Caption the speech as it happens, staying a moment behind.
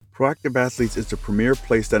Proactive Athletes is the premier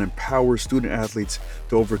place that empowers student athletes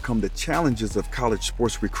to overcome the challenges of college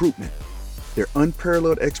sports recruitment. Their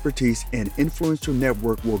unparalleled expertise and influential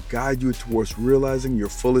network will guide you towards realizing your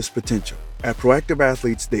fullest potential. At Proactive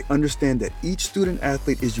Athletes, they understand that each student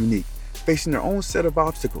athlete is unique, facing their own set of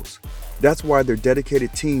obstacles. That's why their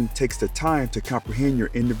dedicated team takes the time to comprehend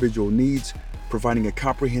your individual needs, providing a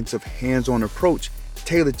comprehensive, hands-on approach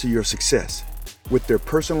tailored to your success. With their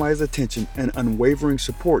personalized attention and unwavering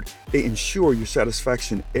support, they ensure your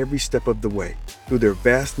satisfaction every step of the way. Through their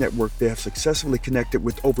vast network, they have successfully connected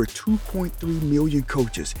with over 2.3 million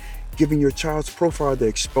coaches, giving your child's profile the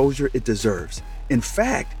exposure it deserves. In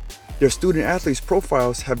fact, their student athletes'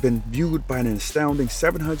 profiles have been viewed by an astounding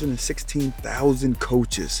 716,000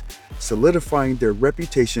 coaches, solidifying their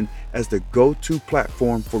reputation as the go-to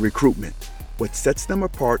platform for recruitment. What sets them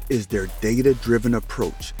apart is their data-driven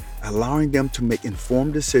approach, allowing them to make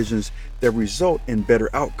informed decisions that result in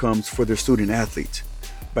better outcomes for their student athletes.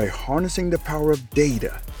 By harnessing the power of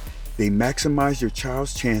data, they maximize your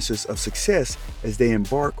child's chances of success as they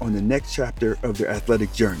embark on the next chapter of their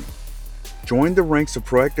athletic journey. Join the ranks of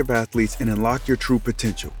Proactive Athletes and unlock your true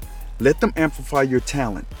potential. Let them amplify your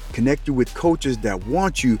talent, connect you with coaches that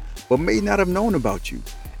want you but may not have known about you,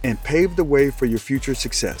 and pave the way for your future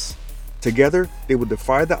success. Together, they will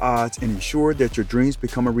defy the odds and ensure that your dreams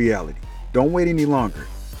become a reality. Don't wait any longer.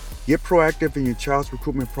 Get proactive in your child's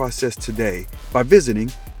recruitment process today by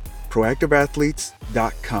visiting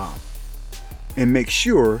proactiveathletes.com. And make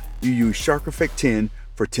sure you use Shark Effect 10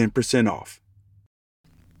 for 10% off.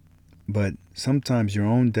 But sometimes your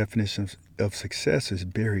own definition of success is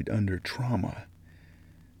buried under trauma,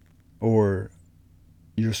 or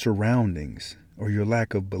your surroundings, or your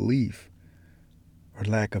lack of belief, or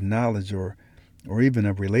lack of knowledge, or even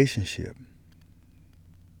a relationship.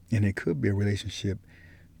 And it could be a relationship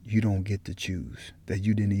you don't get to choose, that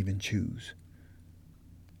you didn't even choose.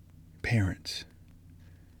 Parents,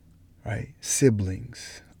 right?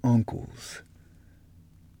 Siblings, uncles,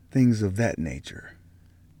 things of that nature.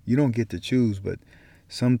 You don't get to choose, but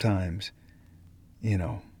sometimes,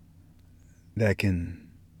 that can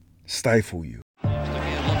stifle you. Looking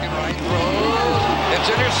right through. It's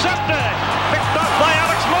intercepted. Picked up by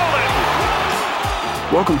Alex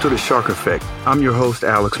Molden. Welcome to the Shark Effect. I'm your host,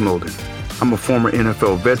 Alex Molden. I'm a former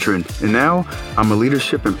NFL veteran, and now I'm a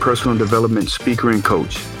leadership and personal development speaker and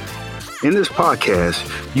coach. In this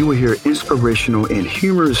podcast, you will hear inspirational and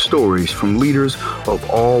humorous stories from leaders of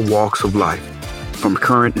all walks of life, from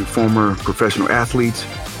current and former professional athletes,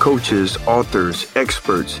 coaches, authors,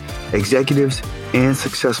 experts, executives, and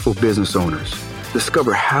successful business owners.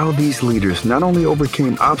 Discover how these leaders not only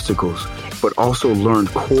overcame obstacles, but also learned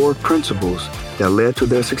core principles that led to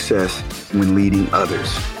their success when leading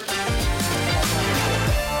others.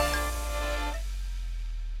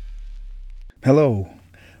 Hello,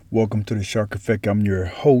 welcome to the Shark Effect. I'm your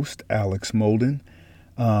host, Alex Molden.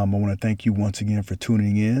 I want to thank you once again for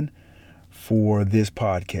tuning in for this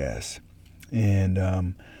podcast. And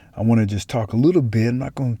I want to just talk a little bit. I'm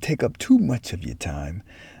not going to take up too much of your time,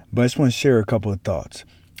 but I just want to share a couple of thoughts.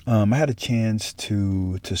 I had a chance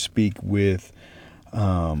to speak with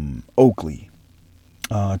Oakley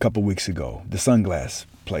a couple of weeks ago, the sunglass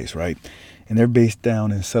place, right? And they're based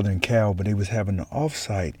down in Southern Cal, but they was having an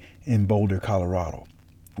offsite in Boulder, Colorado.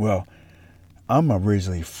 Well, I'm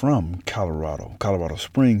originally from Colorado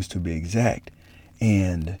Springs to be exact.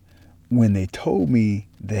 And when they told me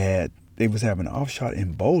that they was having an offshot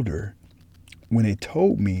in Boulder, when they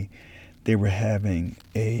told me they were having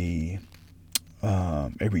a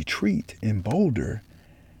retreat in Boulder,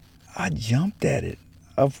 I jumped at it.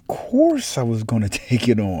 Of course I was going to take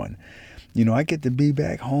it on. I get to be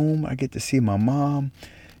back home. I get to see my mom,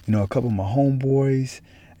 a couple of my homeboys,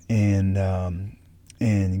 and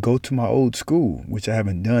go to my old school, which I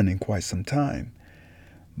haven't done in quite some time.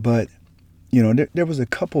 But there was a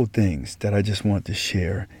couple of things that I just want to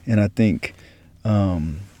share, and I think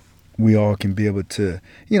we all can be able to,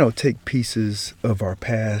 take pieces of our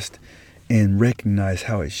past and recognize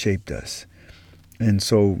how it shaped us. And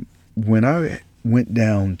so when I went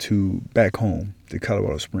down to back home to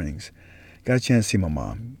Colorado Springs, got a chance to see my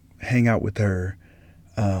mom, hang out with her,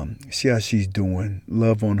 see how she's doing,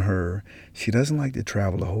 love on her. She doesn't like to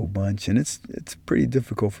travel a whole bunch, and it's pretty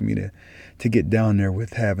difficult for me to get down there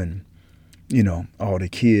with having all the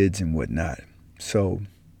kids and whatnot. So,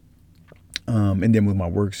 and then with my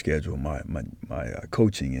work schedule, my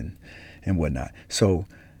coaching and whatnot. So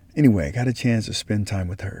anyway, I got a chance to spend time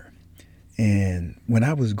with her. And when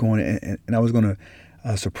I was going, and I was going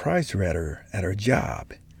to surprise her at her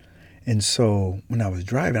job. And so when I was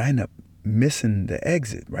driving, I ended up missing the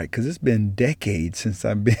exit, right? Because it's been decades since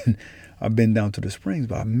I've been down to the Springs,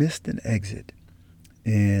 but I missed an exit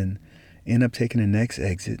and end up taking the next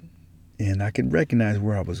exit, and I could recognize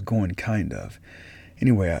where I was going, kind of.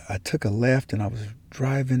 Anyway, I took a left and I was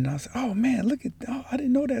driving. And I was like, oh man, look at, oh, I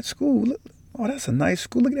didn't know that school. Look, oh, that's a nice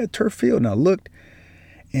school. Look at that turf field. And I looked,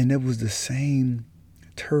 and it was the same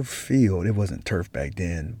turf field. It wasn't turf back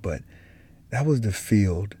then, but that was the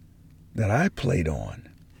field that I played on.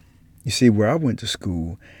 You see, where I went to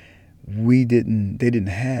school, they didn't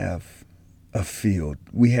have a field.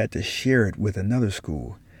 We had to share it with another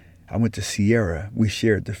school. I went to Sierra. We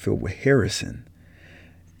shared the field with Harrison.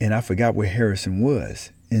 And I forgot where Harrison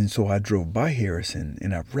was. And so I drove by Harrison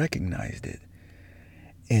and I recognized it.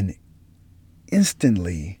 And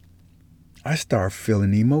instantly, I started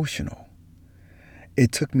feeling emotional.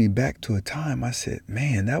 It took me back to a time I said,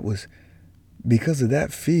 man, that was because of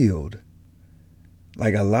that field.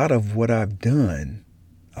 Like, a lot of what I've done,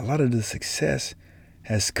 a lot of the success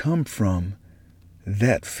has come from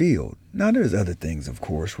that field. Now, there's other things, of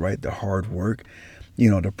course, right? The hard work,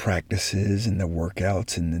 the practices and the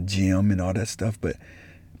workouts and the gym and all that stuff. But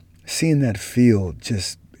seeing that field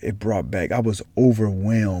it brought back, I was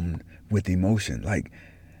overwhelmed with emotion. Like,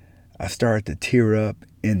 I started to tear up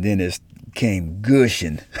and then it came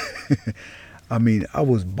gushing. I mean, I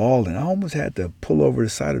was bawling. I almost had to pull over the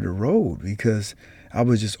side of the road because I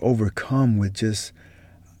was just overcome with just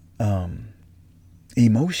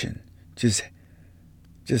emotion, just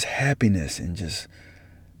happiness, and just,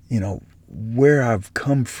 where I've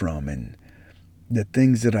come from and the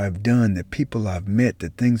things that I've done, the people I've met, the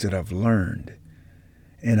things that I've learned.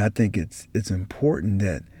 And I think it's important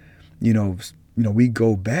that, we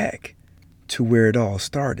go back to where it all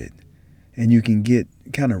started, and you can get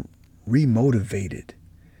kind of remotivated.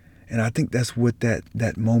 And I think that's what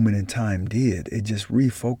that moment in time did. It just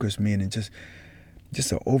refocused me, and it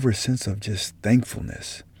just an over sense of just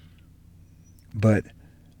thankfulness. But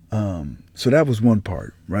so that was one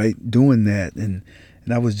part, right? Doing that, and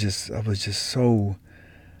I was just so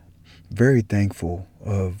very thankful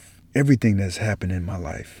of everything that's happened in my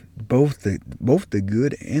life, both the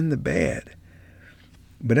good and the bad.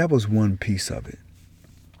 But that was one piece of it.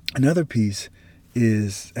 Another piece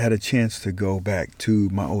is I had a chance to go back to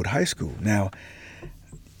my old high school. Now,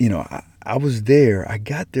 I was there. I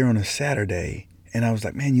got there on a Saturday, and I was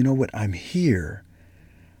like, man, you know what? I'm here.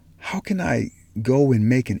 How can I go and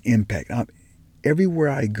make an impact? Everywhere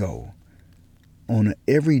I go,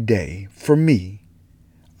 every day, for me,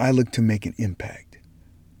 I look to make an impact.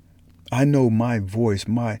 I know my voice,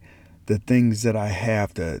 the things that I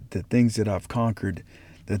have, the things that I've conquered,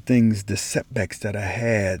 the setbacks that I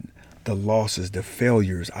had, the losses, the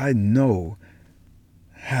failures. I know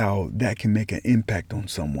how that can make an impact on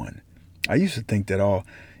someone. I used to think that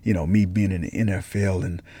me being in the NFL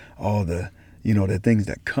and all the things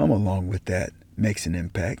that come along with that makes an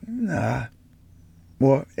impact. Nah.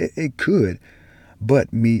 Well, it could,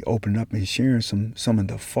 but me opening up and sharing some of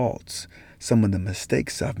the faults, some of the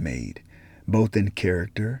mistakes I've made, both in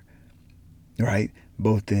character, right?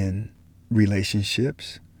 Both in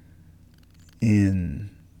relationships, in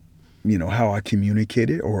how I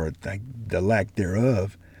communicated or like the lack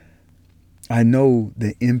thereof. I know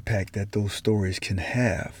the impact that those stories can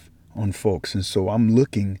have on folks, and so I'm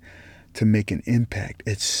looking to make an impact,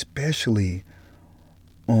 especially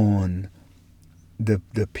on the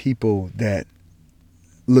people that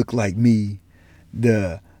look like me,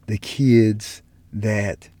 the kids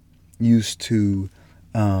that used to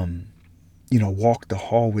walk the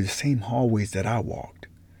hallways, the same hallways that I walked,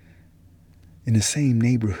 in the same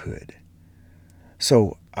neighborhood.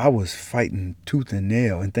 So I was fighting tooth and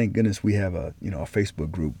nail, and thank goodness we have a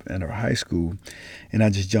Facebook group at our high school, and I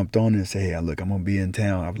just jumped on and said, hey, look, I'm gonna be in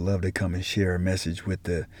town. I would love to come and share a message with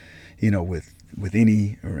with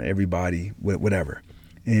any or everybody, whatever.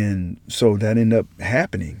 And so that ended up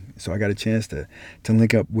happening. So I got a chance to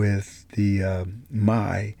link up with the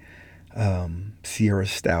my Sierra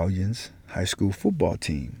Stallions high school football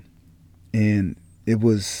team, and I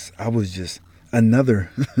was just another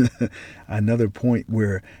point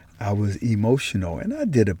where I was emotional, and I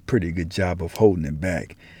did a pretty good job of holding it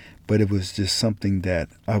back, but it was just something that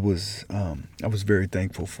I was very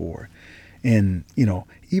thankful for. And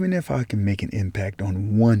even if I can make an impact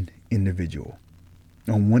on one individual,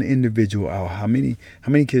 how many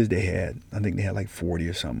kids they had? I think they had like 40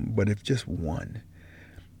 or something. But if just one,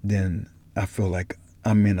 then I feel like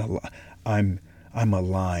I'm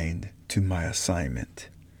aligned to my assignment.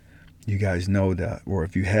 You guys know that, or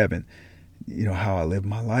if you haven't, how I live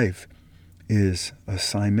my life is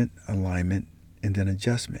assignment, alignment, and then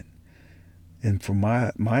adjustment. And for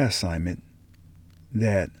my assignment,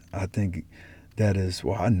 that I think that is,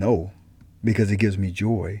 well, I know because it gives me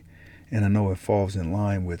joy, and I know it falls in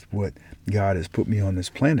line with what God has put me on this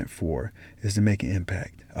planet for, is to make an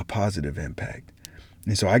impact, a positive impact.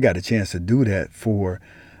 And so I got a chance to do that for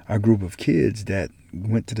a group of kids that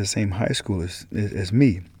went to the same high school as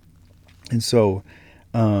me. And so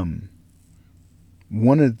one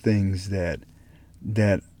of the things that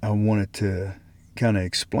I wanted to kind of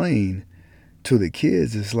explain to the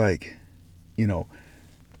kids is like,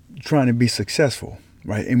 trying to be successful,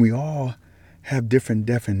 right? And we all have different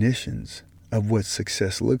definitions of what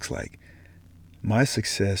success looks like. My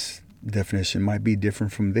success definition might be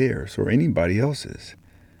different from theirs or anybody else's.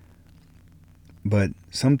 But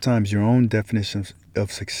sometimes your own definition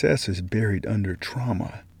of success is buried under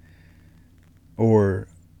trauma or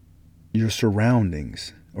your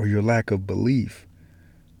surroundings or your lack of belief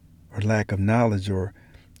or lack of knowledge or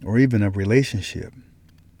even a relationship.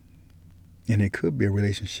 And it could be a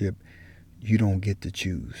relationship you don't get to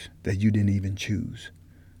choose, that you didn't even choose.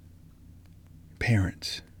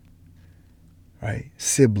 Parents, right?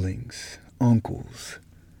 Siblings, uncles,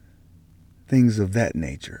 things of that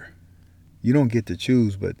nature. You don't get to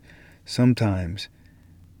choose, but sometimes,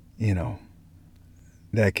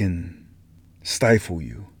 that can stifle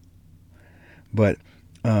you. But,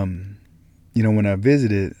 when I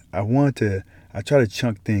visited, I try to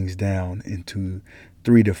chunk things down into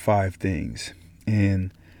 3 to 5 things.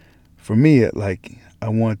 And for me, I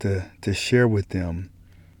want to share with them,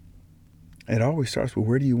 it always starts with,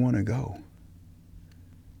 where do you want to go?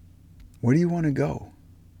 Where do you want to go?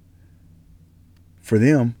 For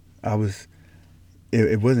them,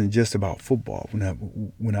 it wasn't just about football.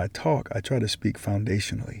 When I talk, I try to speak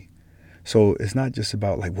foundationally. So it's not just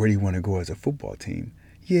about where do you want to go as a football team?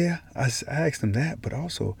 Yeah, I asked them that, but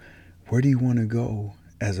also, where do you want to go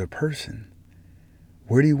as a person?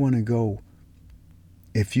 Where do you want to go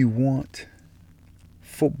if you want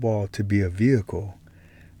football to be a vehicle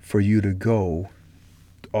for you to go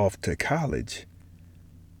off to college?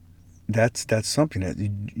 That's something that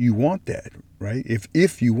you want that, right?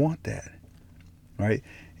 If you want that, right?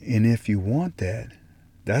 And if you want that,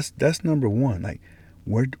 that's number one.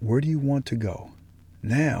 Where do you want to go?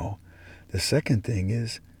 Now, the second thing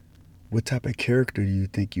is, what type of character do you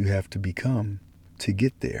think you have to become to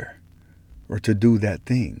get there or to do that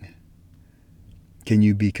thing? Can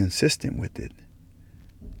you be consistent with it?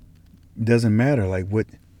 It doesn't matter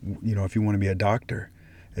if you want to be a doctor,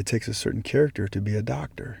 it takes a certain character to be a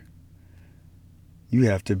doctor. You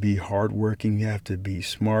have to be hardworking, you have to be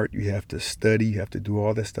smart, you have to study, you have to do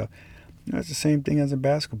all that stuff. It's the same thing as a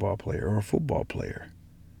basketball player or a football player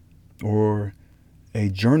or a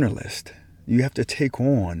journalist. You have to take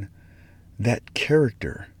on that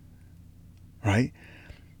character, right?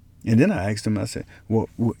 And then I asked him, I said, well,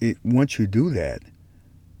 once you do that,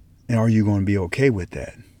 are you going to be okay with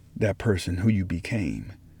that person who you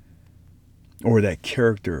became or that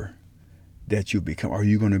character that you become? Are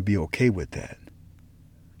you going to be okay with that?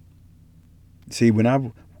 See, when I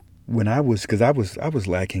was, because I was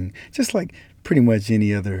lacking, just like pretty much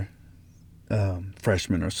any other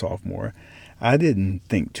freshman or sophomore, I didn't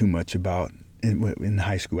think too much about in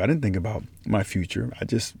high school. I didn't think about my future. I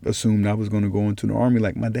just assumed I was going to go into the Army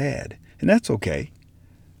like my dad, and that's okay,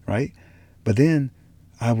 right? But then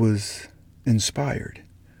I was inspired.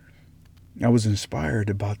 I was inspired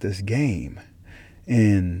about this game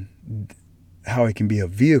and how it can be a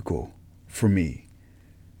vehicle for me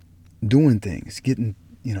doing things, getting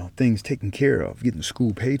things taken care of, getting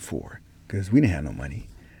school paid for, because we didn't have no money.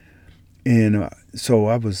 And so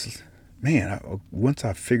I was, once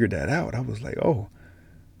I figured that out, I was like,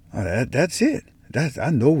 that's it.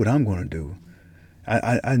 I know what I'm going to do.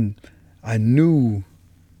 I knew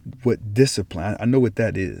what discipline, I know what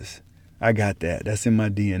that is. I got that. That's in my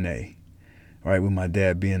DNA. All right, with my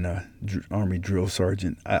dad being a Army drill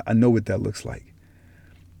sergeant, I know what that looks like.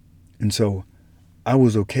 And so I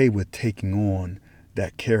was okay with taking on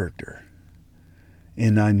that character.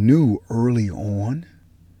 And I knew early on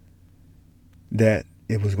that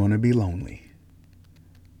it was going to be lonely.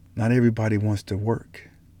 Not everybody wants to work.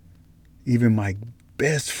 Even my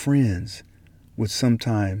best friends would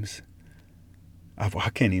sometimes, I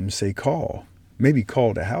can't even say maybe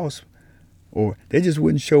call the house, or they just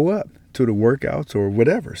wouldn't show up to the workouts or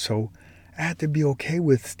whatever. So I had to be okay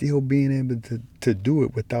with still being able to do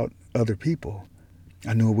it without other people.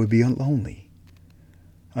 I knew it would be lonely.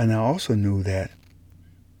 And I also knew that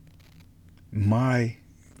my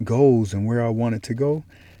goals and where I wanted to go,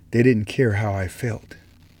 they didn't care how I felt.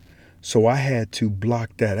 So I had to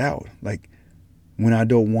block that out. Like when I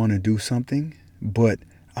don't want to do something, but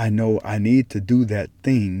I know I need to do that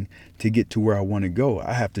thing to get to where I want to go.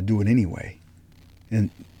 I have to do it anyway, and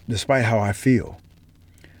despite how I feel.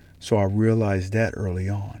 So I realized that early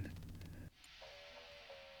on.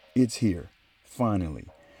 It's here, finally.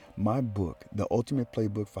 My book, The Ultimate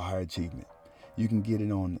Playbook for Higher Achievement. You can get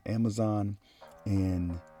it on Amazon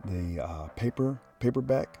in the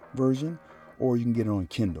paperback version, or you can get it on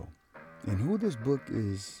Kindle. And who this book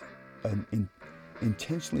is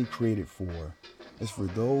intentionally created for is for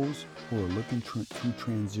those who are looking to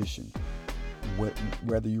transition.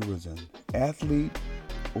 Whether you was an athlete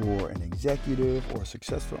or an executive or a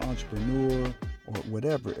successful entrepreneur or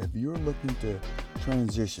whatever, if you're looking to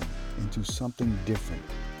transition into something different,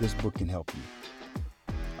 this book can help you.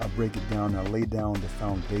 I break it down, I lay down the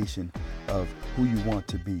foundation of who you want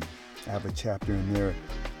to be. I have a chapter in there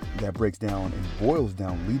that breaks down and boils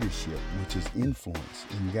down leadership, which is influence.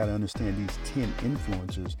 And you got to understand these 10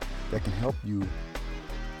 influencers that can help you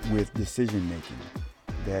with decision making,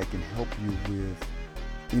 that can help you with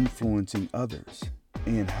influencing others.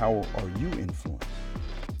 And how are you influenced?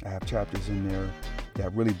 I have chapters in there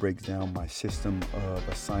that really breaks down my system of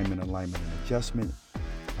assignment, alignment, and adjustment.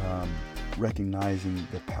 Recognizing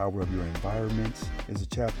the power of your environments is a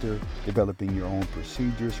chapter. Developing your own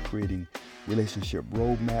procedures, creating relationship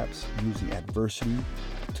roadmaps, using adversity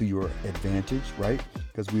to your advantage, right?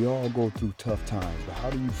 Because we all go through tough times, but how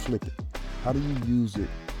do you flip it? How do you use it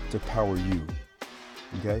to power you?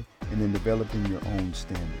 Okay? And then developing your own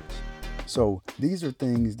standards. So these are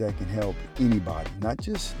things that can help anybody, not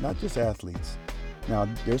just athletes. Now,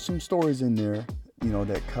 there's some stories in there,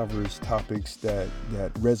 that covers topics that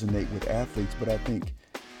resonate with athletes, but I think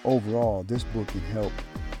overall this book can help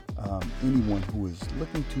anyone who is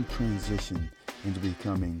looking to transition into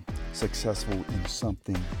becoming successful in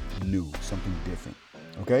something new, something different.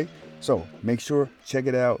 Okay? So make sure, check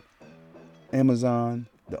it out. Amazon,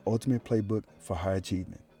 The Ultimate Playbook for High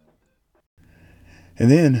Achievement.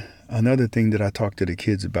 And then another thing that I talked to the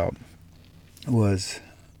kids about was,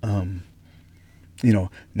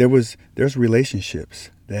 there's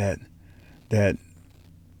relationships that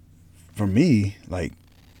for me, like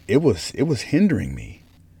it was hindering me.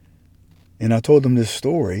 And I told them this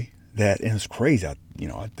story and it's crazy. I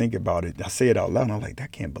think about it. I say it out loud and I'm like, I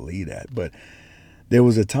can't believe that. But there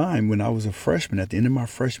was a time when I was a freshman at the end of my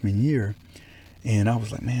freshman year, and I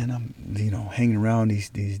was like, man, I'm, hanging around these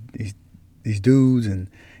dudes, and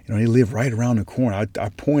they live right around the corner. I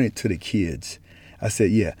pointed to the kids. I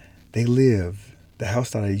said, yeah, they live, the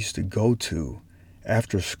house that I used to go to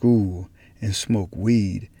after school and smoke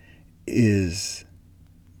weed is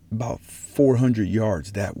about 400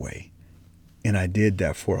 yards that way. And I did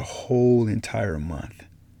that for a whole entire month.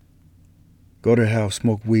 Go to the house,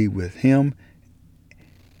 smoke weed with him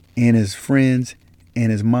and his friends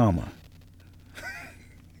and his mama.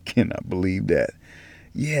 Cannot believe that.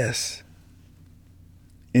 Yes.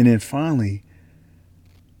 And then finally,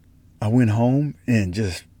 I went home and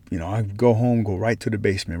just, I go home, go right to the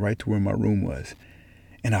basement, right to where my room was.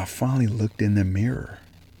 And I finally looked in the mirror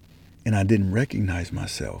and I didn't recognize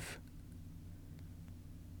myself.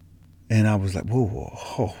 And I was like,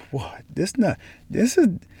 whoa, what? This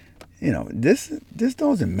doesn't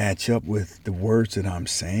match up with the words that I'm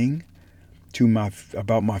saying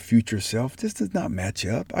about my future self. This does not match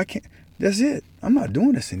up. I can't, that's it. I'm not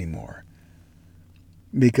doing this anymore.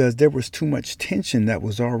 Because there was too much tension that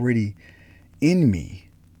was already in me.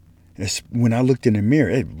 When I looked in the mirror,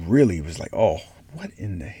 it really was like, oh, what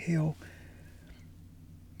in the hell?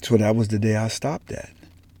 So that was the day I stopped that.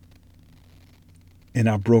 And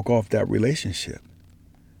I broke off that relationship.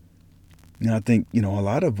 And I think, a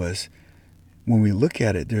lot of us, when we look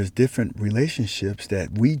at it, there's different relationships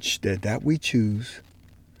that we choose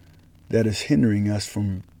that is hindering us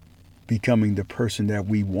from becoming the person that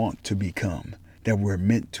we want to become, that we're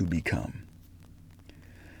meant to become.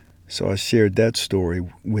 So I shared that story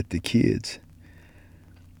with the kids.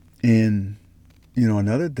 And,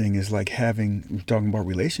 another thing is like we're talking about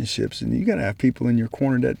relationships, and you got to have people in your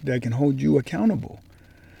corner that can hold you accountable.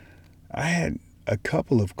 I had a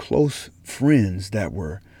couple of close friends that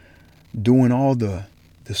were doing all the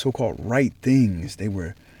so-called right things. They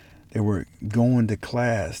were going to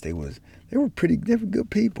class. They were good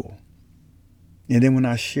people. And then when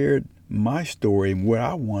I shared my story and where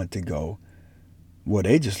I want to go, well,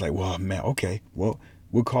 they just like, well, man, okay, well,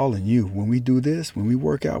 we're calling you when we do this, when we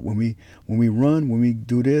work out, when we run, when we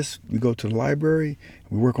do this, we go to the library,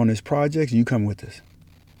 we work on this project, and you come with us.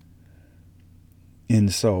 And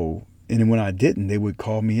then when I didn't, they would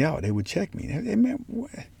call me out. They would check me. Hey, man,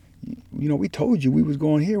 what? We told you we was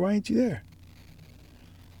going here. Why ain't you there?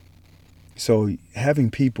 So having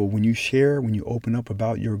people, when you open up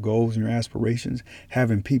about your goals and your aspirations,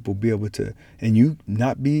 having people be able to, and you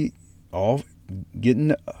not be all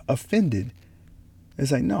getting offended.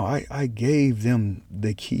 It's like, no, I gave them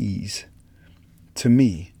the keys to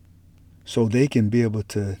me so they can be able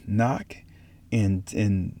to knock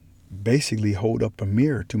and basically hold up a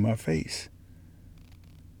mirror to my face.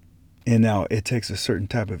 And now it takes a certain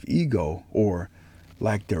type of ego or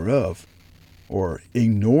lack thereof, or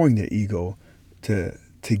ignoring the ego to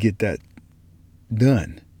get that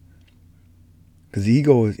done. Because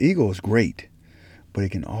ego is great, but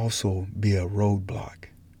it can also be a roadblock.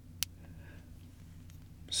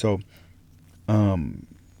 So,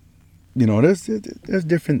 there's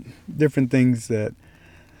different things that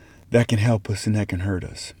can help us and that can hurt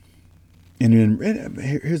us. And then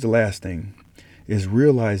here's the last thing, is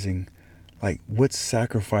realizing, like, what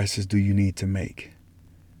sacrifices do you need to make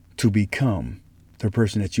to become the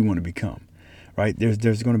person that you want to become, right?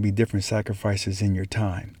 There's going to be different sacrifices in your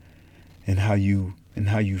time and how you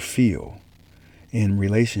feel in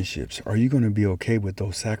relationships. Are you going to be okay with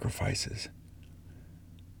those sacrifices?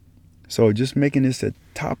 So just making this at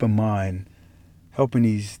top of mind, helping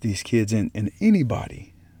these kids and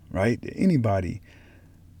anybody, right? Anybody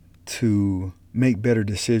to make better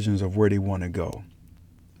decisions of where they want to go.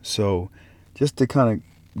 So just to kind of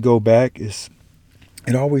go back,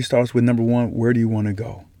 it always starts with number one, where do you want to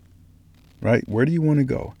go? Right? Where do you want to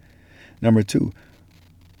go? Number two,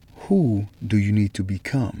 who do you need to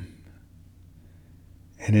become?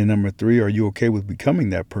 And then number three, are you okay with becoming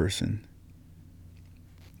that person?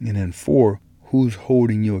 And then four, who's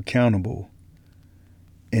holding you accountable?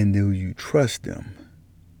 And do you trust them?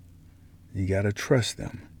 You got to trust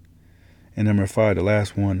them. And number five, the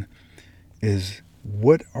last one, is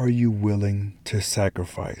what are you willing to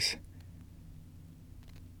sacrifice?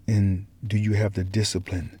 And do you have the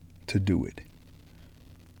discipline to do it?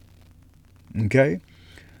 Okay?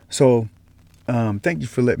 So thank you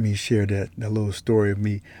for letting me share that little story of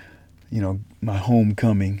me, my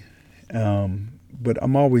homecoming. But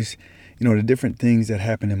I'm always, the different things that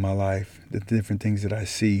happen in my life, the different things that I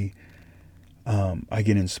see, I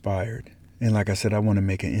get inspired. And like I said, I want to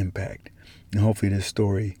make an impact. And hopefully this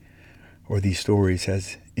story or these stories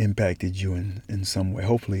has impacted you in some way.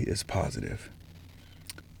 Hopefully it's positive.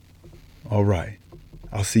 All right.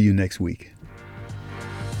 I'll see you next week.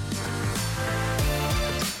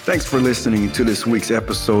 Thanks for listening to this week's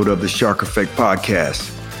episode of the Shark Effect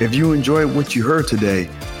Podcast. If you enjoyed what you heard today,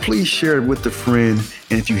 please share it with a friend.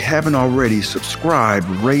 And if you haven't already, subscribe,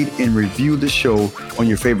 rate, and review the show on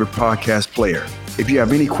your favorite podcast player. If you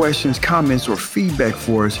have any questions, comments, or feedback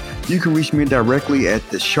for us, you can reach me directly at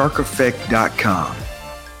thesharkeffect.com.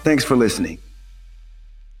 Thanks for listening.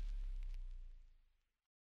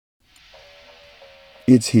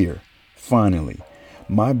 It's here, finally.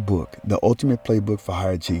 My book, The Ultimate Playbook for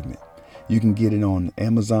Higher Achievement. You can get it on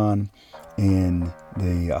Amazon in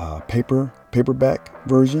the paperback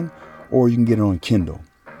version, or you can get it on Kindle.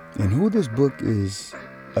 And who this book is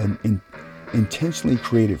intentionally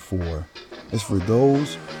created for is for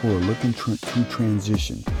those who are looking to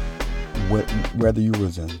transition, whether you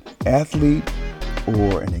was an athlete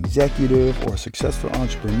or an executive or a successful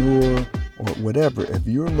entrepreneur or whatever. If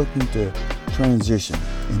you're looking to transition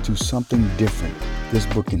into something different, this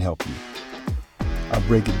book can help you. I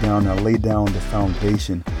break it down. I lay down the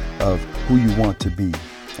foundation of who you want to be.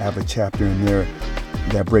 I have a chapter in there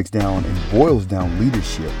that breaks down and boils down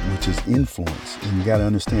leadership, which is influence. And you got to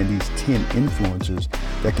understand these 10 influencers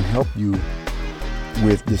that can help you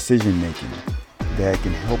with decision making, that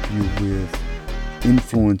can help you with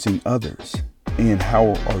influencing others. And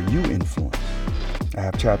how are you influenced? I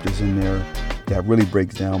have chapters in there that really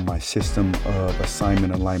breaks down my system of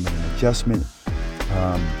assignment, alignment, and adjustment.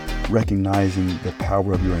 Recognizing the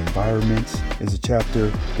power of your environments is a chapter.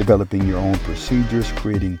 Developing your own procedures,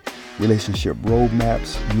 creating relationship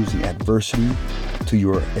roadmaps, using adversity to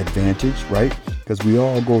your advantage, right? Because we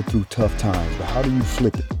all go through tough times, but how do you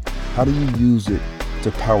flip it? How do you use it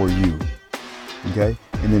to power you? Okay?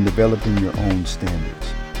 And then developing your own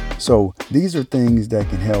standards. So these are things that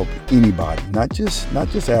can help anybody, not just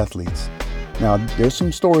athletes. Now, there's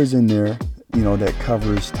some stories in there, that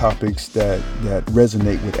covers topics that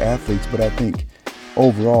resonate with athletes. But I think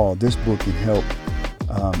overall, this book can help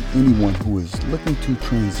anyone who is looking to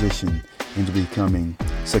transition into becoming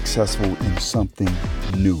successful in something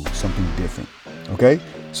new, something different. Okay?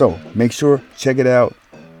 So make sure, check it out.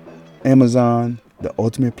 Amazon, The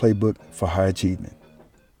Ultimate Playbook for High Achievement.